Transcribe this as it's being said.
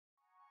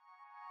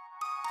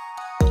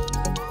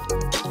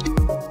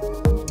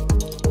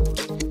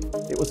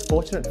was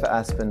fortunate for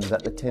Aspen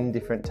that the 10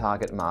 different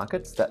target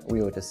markets that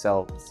we were to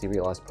sell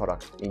serialised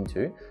products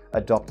into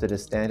adopted a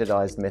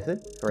standardised method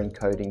for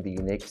encoding the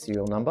unique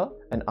serial number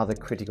and other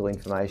critical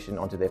information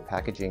onto their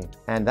packaging,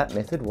 and that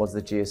method was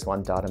the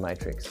GS1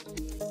 DataMatrix.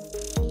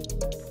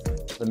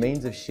 The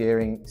means of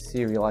sharing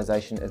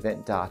serialisation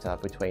event data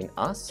between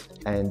us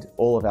and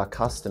all of our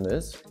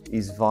customers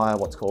is via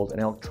what's called an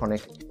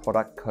electronic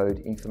product code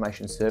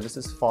information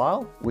services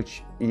file,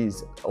 which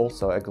is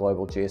also a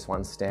global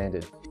GS1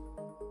 standard.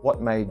 What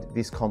made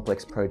this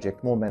complex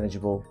project more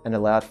manageable and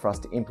allowed for us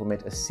to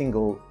implement a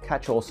single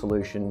catch-all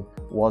solution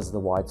was the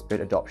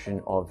widespread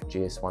adoption of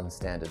GS1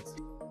 standards.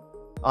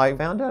 I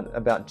found out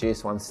about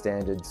GS1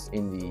 standards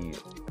in the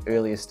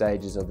earlier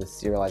stages of the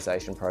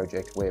serialisation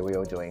project, where we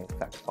were doing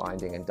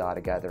fact-finding and data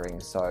gathering.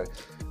 So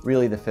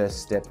really the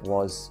first step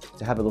was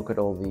to have a look at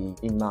all the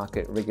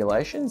in-market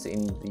regulations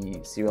in the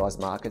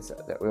serialised markets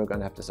that we were going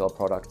to have to sell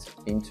products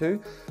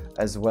into,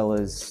 as well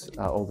as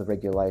all the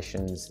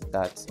regulations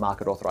that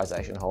market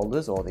authorisation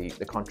holders or the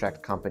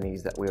contract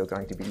companies that we were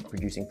going to be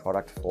producing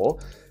product for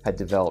had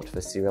developed for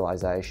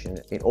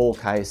serialisation. In all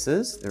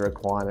cases, the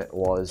requirement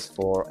was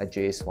for a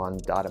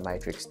GS1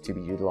 DataMatrix to be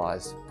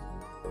utilised.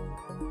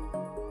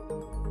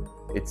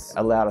 It's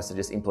allowed us to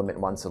just implement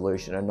one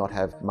solution and not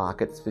have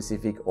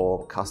market-specific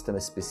or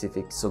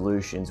customer-specific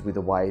solutions with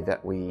the way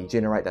that we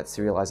generate that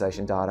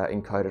serialisation data,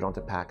 encode it onto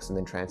packs, and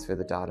then transfer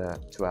the data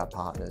to our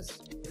partners.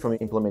 From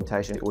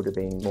implementation, it would have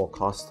been more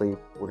costly,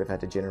 would have had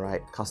to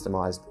generate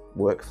customised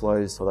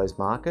workflows for those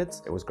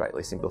markets. It was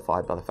greatly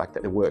simplified by the fact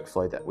that the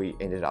workflow that we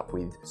ended up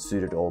with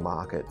suited all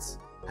markets.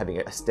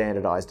 Having a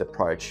standardised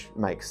approach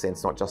makes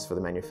sense not just for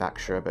the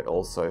manufacturer but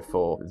also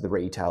for the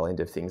retail end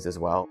of things as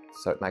well.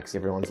 So it makes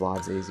everyone's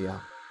lives easier.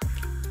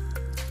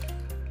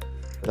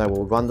 They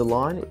will run the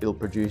line, it will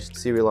produce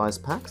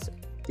serialised packs,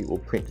 it will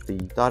print the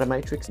data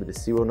matrix with the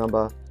serial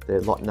number, the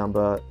lot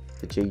number,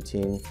 the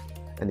GTIN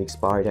and the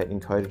expiry date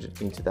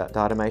encoded into that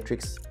data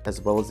matrix,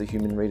 as well as the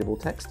human readable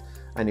text,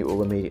 and it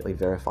will immediately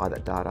verify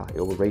that data.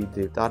 It will read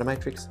the data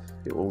matrix,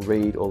 it will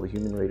read all the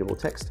human readable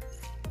text.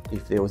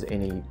 If there was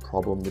any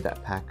problem with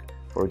that pack,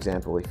 for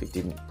example, if it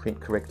didn't print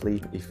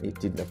correctly, if it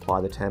didn't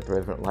apply the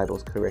tamper-evident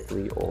labels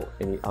correctly or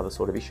any other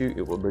sort of issue,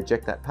 it will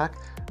reject that pack,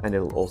 and it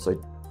will also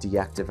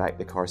deactivate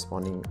the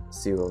corresponding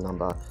serial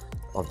number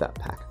of that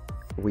pack.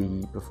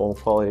 We perform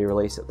quality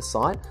release at the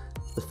site.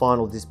 The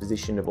final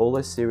disposition of all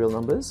those serial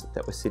numbers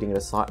that were sitting at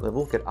a site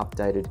level get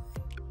updated.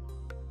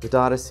 The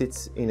data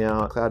sits in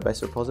our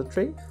cloud-based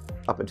repository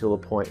up until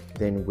the point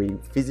then we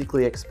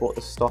physically export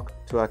the stock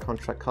to our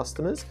contract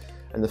customers,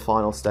 and the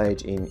final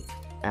stage in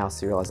our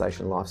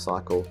serialisation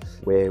lifecycle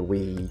where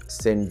we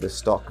send the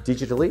stock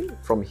digitally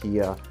from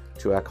here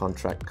to our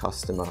contract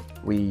customer.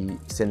 We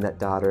send that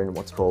data in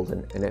what's called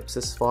an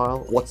EPSIS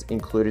file. What's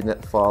included in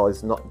that file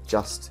is not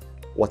just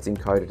what's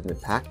encoded in the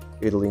pack.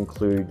 It'll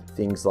include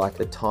things like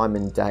the time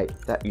and date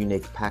that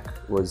unique pack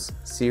was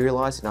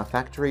serialised in our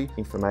factory,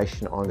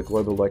 information on the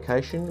global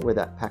location where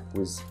that pack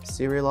was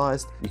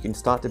serialised. You can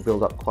start to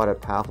build up quite a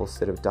powerful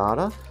set of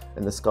data,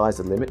 and the sky's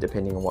the limit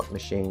depending on what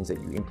machines that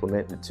you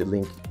implement to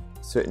link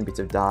certain bits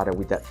of data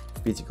with that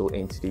physical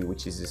entity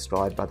which is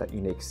described by that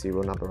unique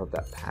serial number of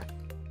that pack.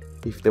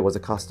 If there was a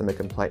customer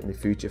complaint in the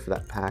future for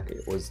that pack,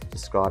 it was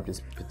described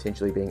as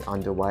potentially being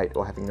underweight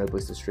or having no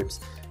blister strips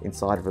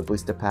inside of a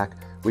blister pack,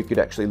 we could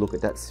actually look at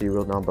that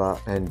serial number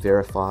and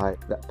verify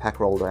that pack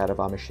rolled out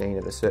of our machine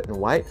at a certain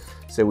weight,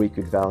 so we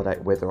could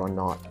validate whether or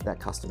not that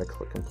customer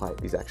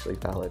complaint is actually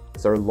valid.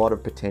 So a lot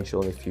of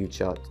potential in the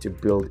future to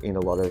build in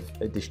a lot of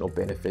additional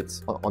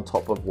benefits on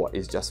top of what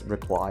is just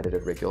required at a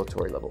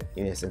regulatory level.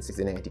 In essence, it's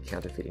an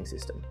anti-counterfeiting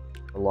system.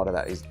 A lot of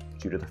that is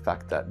due to the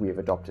fact that we have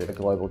adopted a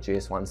global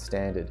GS1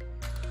 standard